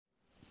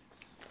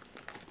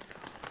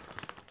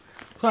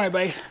So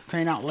anyway,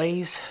 trying out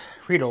Lay's,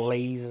 Frito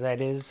Lay's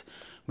that is.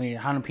 Made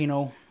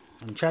jalapeno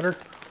and cheddar,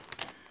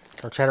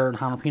 or cheddar and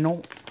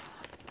jalapeno.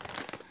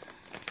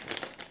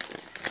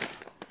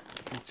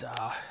 It's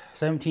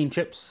 17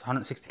 chips,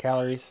 160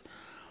 calories.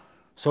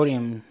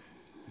 Sodium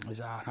is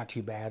not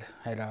too bad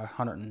at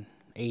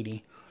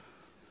 180.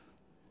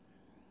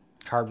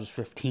 Carbs was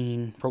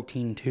 15,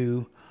 protein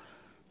 2.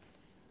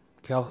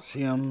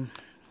 Calcium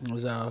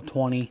was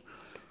 20.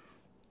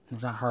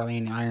 There's not hardly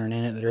any iron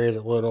in it. There is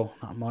a little,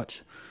 not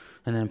much.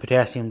 And then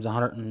potassium's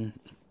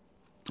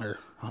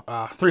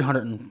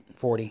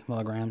 340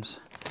 milligrams.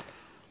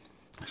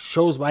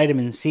 Shows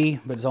vitamin C,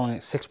 but it's only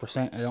at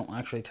 6%. I don't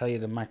actually tell you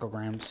the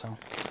micrograms, so.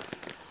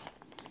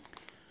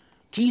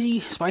 Cheesy,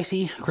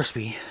 spicy,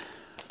 crispy.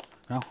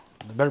 Well,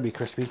 it better be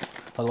crispy.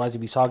 Otherwise it'd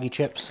be soggy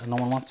chips, and no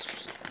one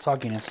wants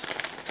sogginess.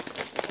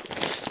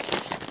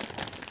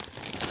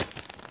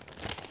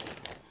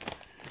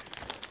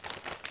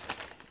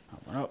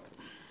 Open up.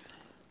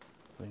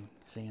 We can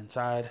see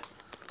inside.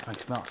 I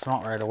can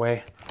smell it right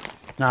away.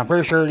 Now I'm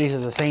pretty sure these are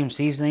the same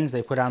seasonings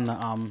they put on the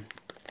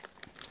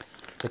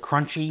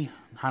crunchy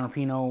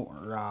jalapeno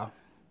or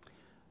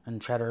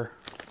and cheddar.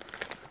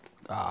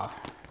 What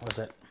was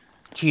it?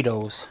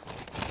 Cheetos.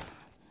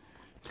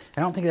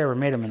 I don't think they ever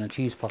made them in a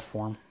cheese puff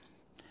form.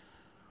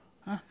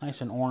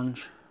 Nice and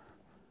orange.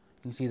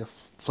 You can see the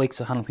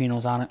flakes of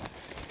jalapenos on it.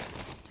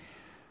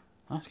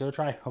 Well, let's give it a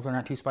try. Hope they're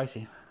not too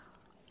spicy.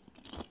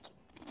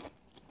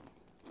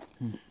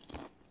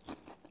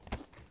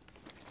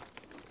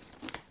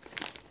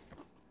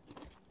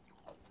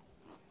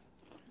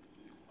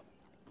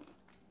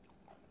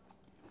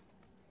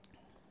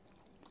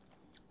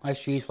 Nice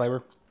cheese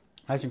flavor.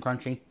 Nice and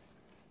crunchy.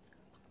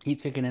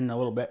 Heat's kicking in a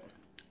little bit.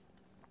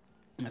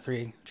 Got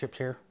 3 chips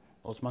here.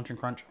 Those Munch and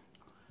Crunch.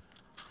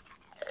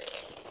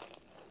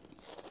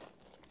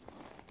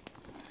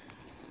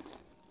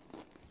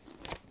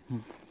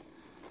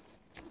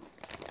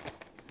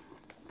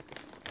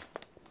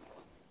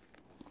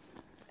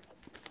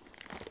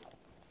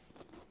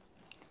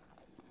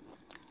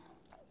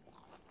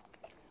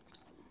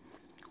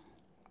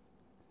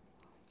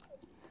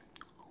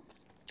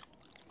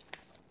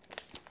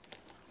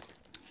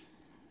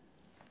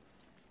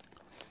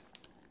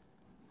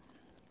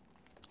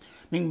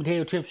 Mean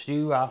potato chips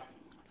do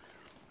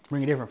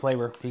bring a different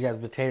flavor. You got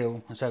the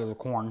potato instead of the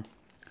corn.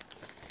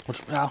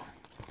 Which, I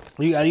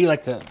do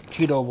like the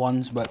Cheeto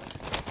ones, but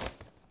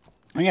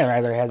I think I'd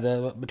rather have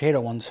the potato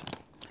ones.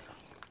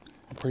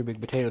 Pretty big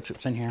potato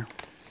chips in here.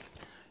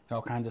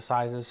 All kinds of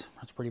sizes.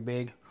 That's pretty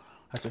big.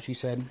 That's what she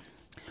said.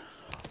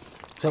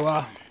 So,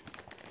 I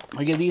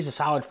give these a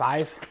solid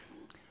 5.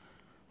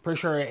 Pretty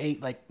sure I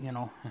ate, like,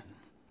 a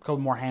couple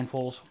more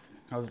handfuls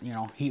of,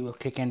 heat will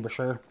kick in for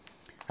sure.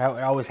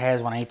 It always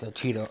has when I eat the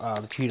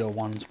Cheeto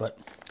ones, but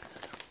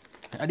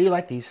I do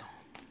like these.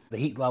 The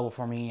heat level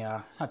for me,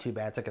 it's not too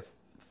bad. It's like a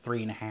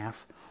 3.5.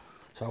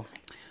 So,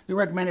 we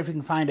recommend it if you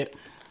can find it.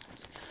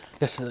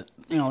 Just,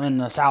 in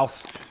the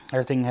South,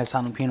 everything has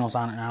jalapenos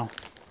on it now.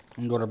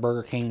 I'm going to go to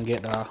Burger King and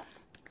get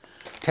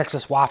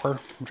Texas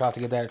Whopper. I'm trying to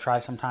give that a try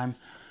sometime.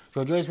 If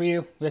you enjoyed this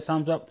video, give it a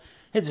thumbs up.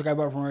 Hit the subscribe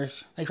button for more.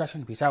 Thanks for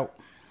watching. Peace out.